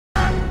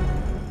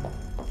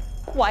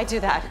Why do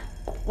that?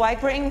 Why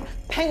bring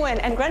Penguin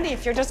and Grundy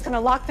if you're just gonna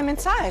lock them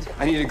inside?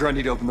 I needed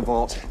Grundy to open the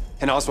vault,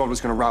 and Oswald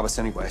was gonna rob us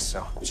anyway,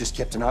 so just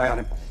kept an eye on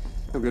him.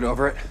 He'll get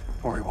over it,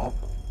 or he won't.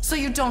 So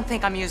you don't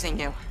think I'm using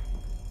you?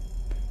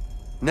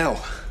 No,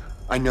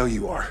 I know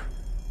you are.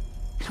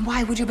 And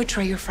why would you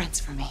betray your friends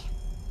for me?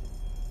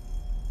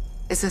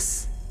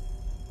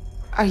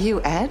 Are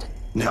you Ed?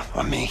 No,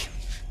 I'm me.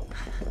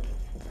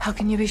 How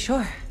can you be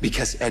sure?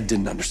 Because Ed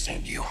didn't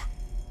understand you.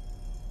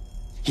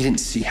 He didn't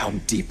see how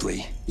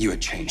deeply you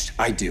had changed.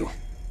 I do.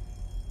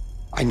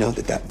 I know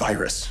that that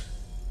virus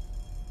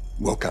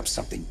woke up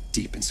something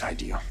deep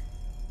inside you.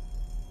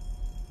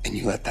 And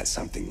you let that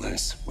something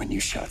loose when you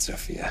shot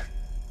Sophia.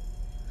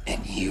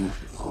 And you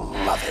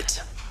love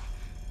it.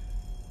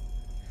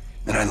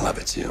 And I love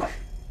it too.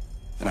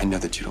 And I know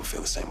that you don't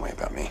feel the same way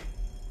about me.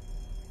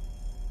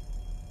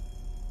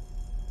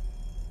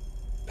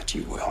 But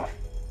you will.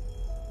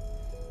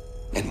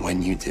 And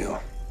when you do,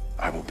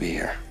 I will be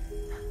here.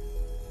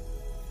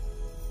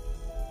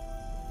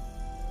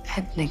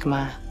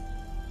 Enigma,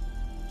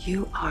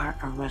 you are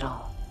a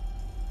riddle.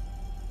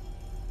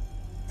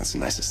 That's the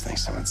nicest thing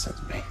someone said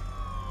to me.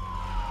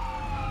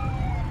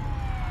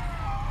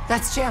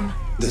 That's Jim.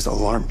 This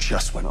alarm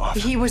just went off.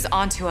 He was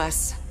onto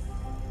us.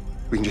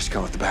 We can just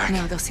go at the back.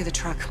 No, they'll see the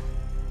truck.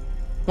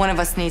 One of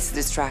us needs to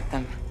distract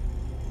them.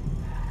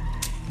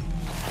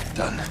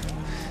 Done.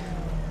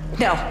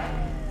 No.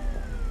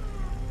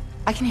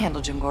 I can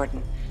handle Jim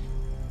Gordon.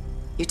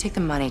 You take the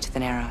money to the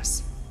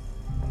Narrows.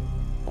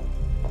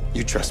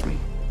 You trust me?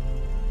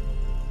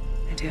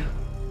 I do.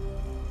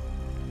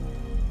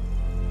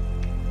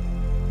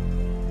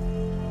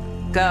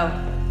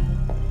 Go.